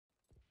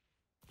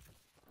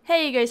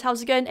Hey guys,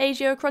 how's it going?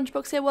 AJ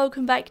Crunchbox here,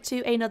 welcome back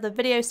to another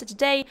video. So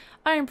today,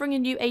 I am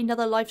bringing you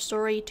another life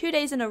story, 2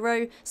 days in a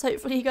row, so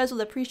hopefully you guys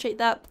will appreciate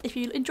that. If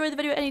you enjoy the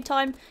video at any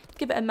time,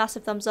 give it a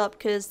massive thumbs up,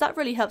 because that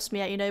really helps me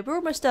out, you know. We're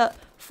almost at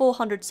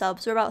 400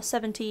 subs, we're about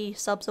 70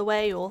 subs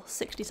away, or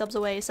 60 subs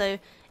away, so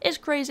it's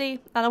crazy,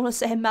 and I want to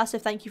say a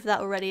massive thank you for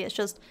that already.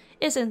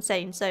 It's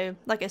insane, so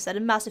like I said, a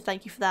massive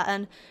thank you for that.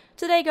 And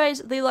today guys,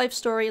 the life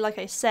story, like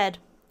I said,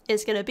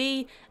 is going to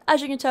be,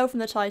 as you can tell from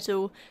the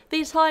title,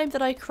 the time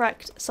that I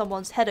cracked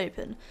someone's head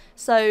open.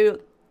 So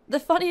the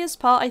funniest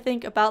part I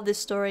think about this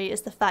story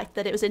is the fact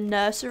that it was in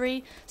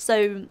nursery.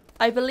 So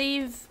I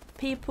believe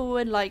people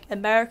in like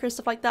America and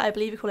stuff like that, I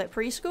believe you call it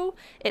preschool.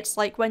 It's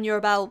like when you're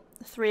about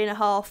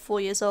 3.5,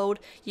 4 years old,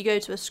 you go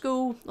to a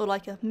school or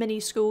like a mini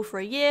school for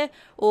a year,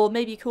 or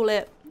maybe you call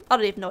it, I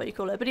don't even know what you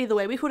call it, but either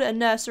way we called it a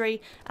nursery.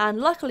 And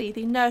luckily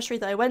the nursery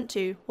that I went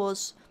to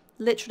was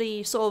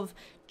literally sort of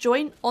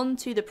joint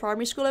onto the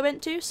primary school I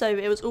went to, so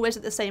it was always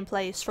at the same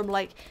place from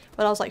like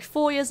when I was like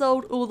 4 years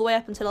old all the way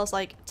up until I was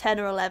like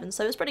 10 or 11,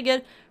 so it was pretty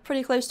good,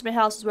 pretty close to my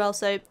house as well,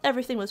 so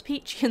everything was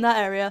peachy in that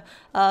area.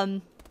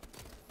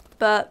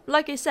 But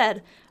like I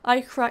said,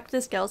 I cracked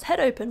this girl's head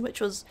open, which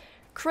was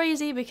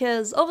crazy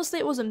because obviously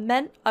it wasn't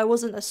meant. I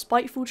wasn't a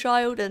spiteful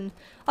child, and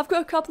I've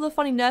got a couple of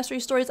funny nursery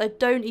stories. I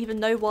don't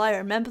even know why I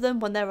remember them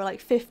when they were like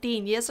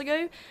 15 years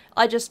ago.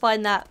 I just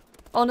find that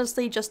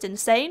honestly just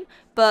insane,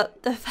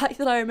 but the fact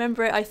that I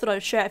remember it, I thought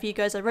I'd share it with you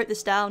guys. I wrote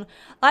this down.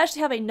 I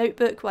actually have a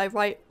notebook where I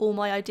write all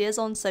my ideas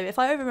on, so if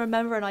I ever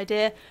remember an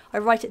idea, I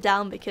write it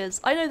down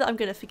because I know that I'm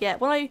going to forget.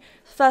 When I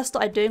first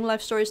started doing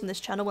life stories on this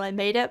channel, when I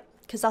made it,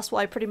 because that's what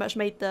I pretty much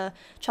made the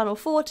channel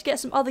for, to get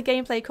some other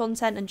gameplay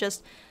content and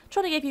just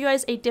trying to give you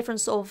guys a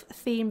different sort of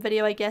theme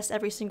video, I guess,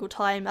 every single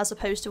time, as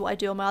opposed to what I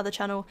do on my other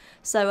channel.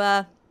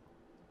 So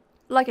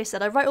like I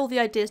said, I write all the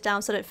ideas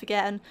down so I don't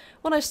forget, and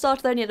when I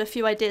started I only had a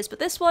few ideas, but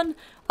this one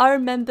I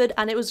remembered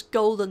and it was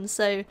golden.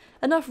 So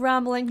enough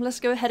rambling,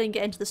 let's go ahead and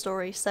get into the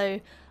story.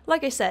 So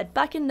like I said,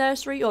 back in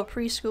nursery or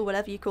preschool,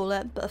 whatever you call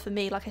it, but for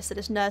me, like I said,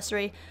 it's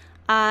nursery,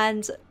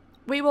 and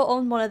we were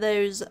on one of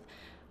those,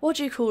 what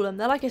do you call them?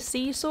 They're like a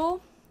seesaw.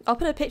 I'll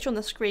put a picture on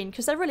the screen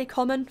because they're really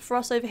common for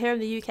us over here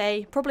in the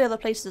UK, probably other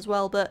places as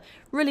well, but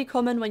really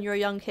common when you're a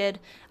young kid,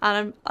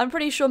 and I'm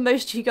pretty sure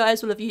most of you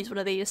guys will have used one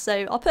of these,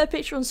 so I'll put a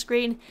picture on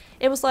screen.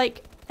 It was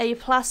like a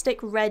plastic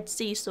red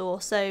seesaw,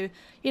 so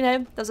you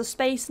know, there's a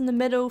space in the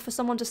middle for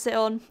someone to sit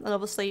on, and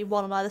obviously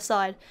one on either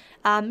side.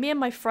 Me and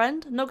my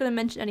friend, I'm not going to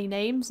mention any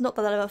names, not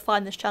that I'll ever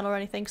find this channel or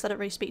anything because I don't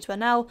really speak to her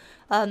now.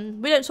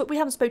 We haven't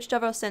spoken to each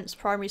other since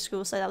primary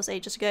school, so that was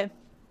ages ago.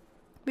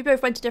 We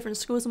both went to different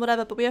schools and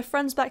whatever, but we were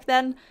friends back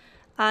then,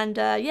 and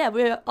yeah,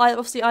 we were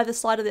obviously either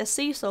side of this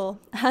seesaw,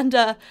 and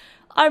I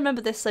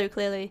remember this so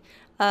clearly.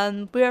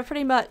 We were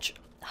pretty much,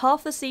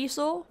 half the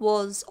seesaw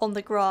was on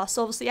the grass,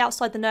 so obviously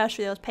outside the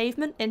nursery there was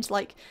pavement, into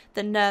like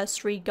the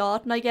nursery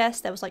garden I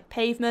guess, there was like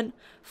pavement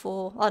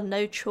for, I don't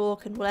know,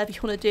 chalk and whatever you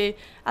want to do,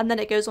 and then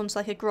it goes on to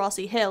like a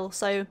grassy hill,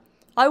 so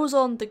I was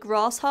on the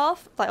grass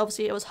half, like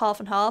obviously it was half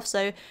and half,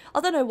 so I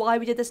don't know why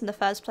we did this in the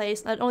first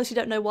place. I honestly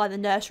don't know why the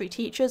nursery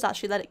teachers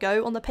actually let it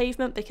go on the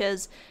pavement,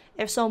 because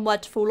if someone were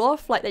to fall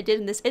off like they did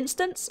in this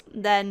instance,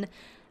 then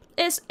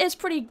it's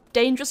pretty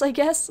dangerous, I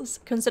guess,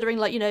 considering,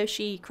 like, you know,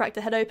 she cracked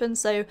her head open.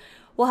 So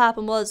what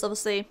happened was,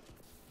 obviously,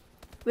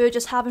 we were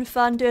just having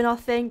fun, doing our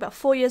thing, about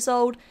 4 years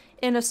old,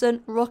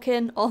 innocent,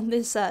 rocking on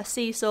this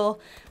seesaw,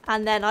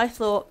 and then I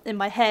thought in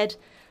my head,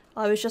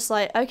 I was just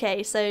like,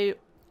 okay, so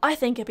I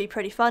think it'd be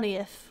pretty funny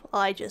if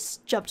I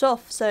just jumped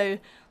off. So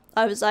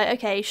I was like,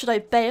 okay, should I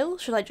bail?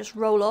 Should I just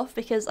roll off?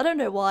 Because I don't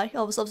know why.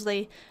 I was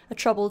obviously a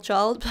troubled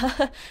child,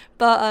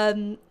 but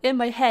in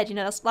my head, you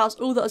know, that was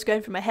all that was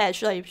going through my head.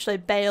 Should I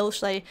bail?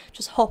 Should I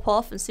just hop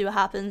off and see what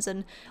happens?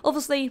 And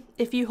obviously,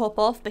 if you hop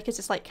off, because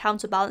it's like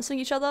counterbalancing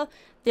each other,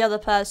 the other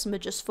person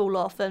would just fall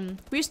off.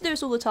 And we used to do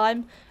this all the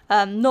time.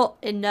 Not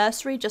in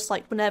nursery, just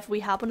like whenever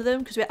we had one of them,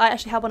 because I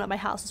actually had one at my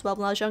house as well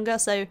when I was younger.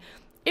 So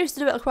I used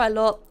to do it quite a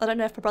lot. I don't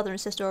know if my brother and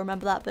sister will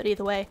remember that, but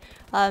either way,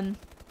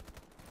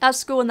 at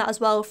school and that as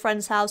well,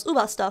 friend's house, all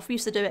that stuff, we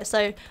used to do it.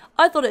 So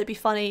I thought it'd be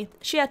funny.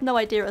 She had no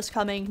idea it was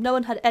coming. No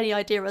one had any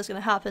idea it was going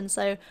to happen.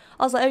 So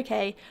I was like,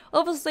 okay,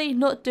 obviously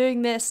not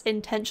doing this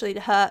intentionally to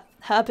hurt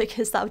her,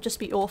 because that would just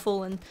be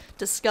awful and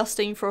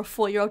disgusting for a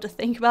 4-year-old to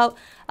think about.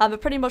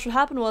 But pretty much what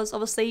happened was,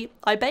 obviously,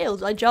 I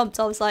bailed. I jumped.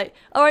 I was like,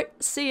 alright,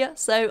 see ya.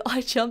 So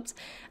I jumped,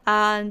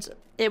 and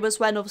it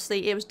was when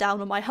obviously it was down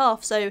on my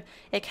half, so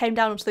it came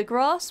down onto the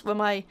grass when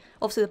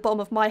obviously the bottom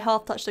of my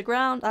half touched the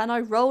ground, and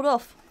I rolled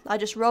off. I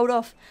just rolled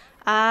off,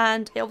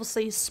 and it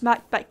obviously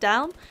smacked back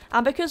down.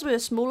 And because we were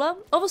smaller,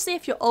 obviously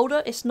if you're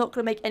older, it's not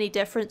going to make any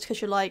difference,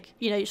 because you're like,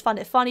 you know, you just find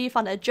it funny, you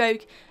find it a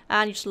joke,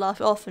 and you just laugh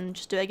it off and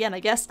just do it again, I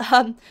guess.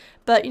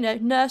 But you know,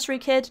 nursery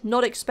kid,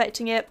 not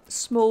expecting it,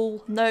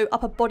 small, no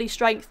upper body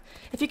strength.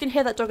 If you can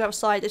hear that dog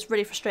outside, it's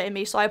really frustrating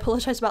me, so I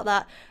apologise about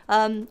that.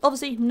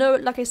 Obviously, no,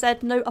 like I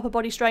said, no upper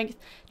body strength,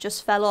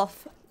 just fell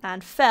off,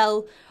 and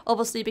fell,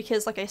 obviously,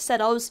 because like I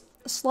said, I was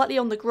slightly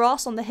on the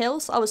grass on the hill,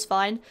 so I was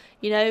fine,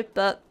 you know,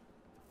 but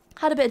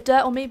Had a bit of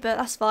dirt on me, but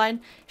that's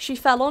fine. She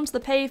fell onto the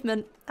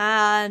pavement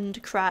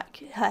and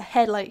cracked her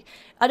head. Like,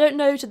 I don't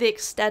know to the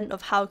extent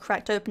of how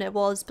cracked open it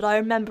was, but I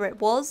remember it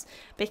was,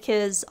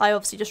 because I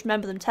obviously just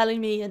remember them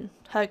telling me and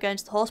her going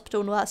to the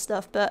hospital and all that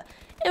stuff. But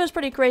it was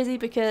pretty crazy,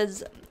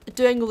 because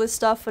doing all this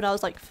stuff when I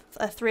was like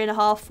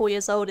 3.5, 4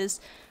 years old is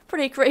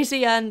pretty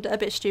crazy and a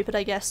bit stupid,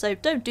 I guess. So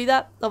don't do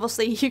that.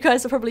 Obviously you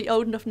guys are probably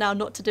old enough now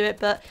not to do it,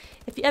 but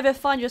if you ever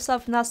find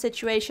yourself in that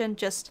situation,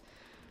 just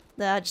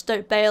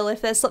don't bail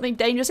if there's something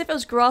dangerous. If it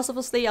was grass,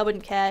 obviously, I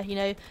wouldn't care, you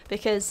know,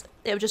 because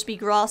it would just be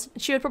grass.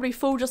 She would probably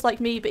fall just like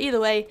me, but either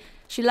way,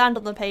 she landed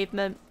on the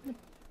pavement,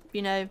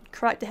 you know,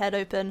 cracked her head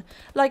open.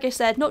 Like I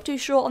said, not too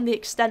sure on the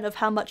extent of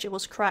how much it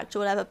was cracked or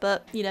whatever,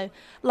 but, you know,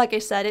 like I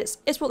said,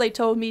 it's what they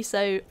told me,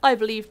 so I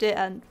believed it,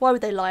 and why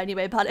would they lie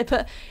anyway about it?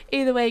 But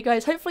either way,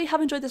 guys, hopefully you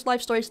have enjoyed this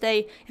life story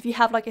today. If you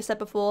have, like I said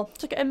before,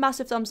 give it a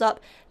massive thumbs up.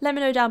 Let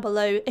me know down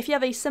below if you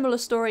have a similar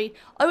story.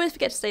 I always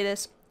forget to say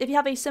this. If you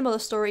have a similar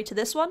story to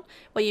this one,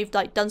 where you've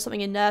like done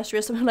something in nursery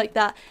or something like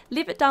that,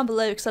 leave it down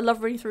below, because I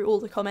love reading through all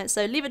the comments.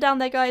 So leave it down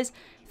there, guys.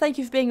 Thank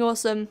you for being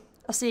awesome.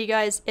 I'll see you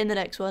guys in the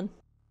next one.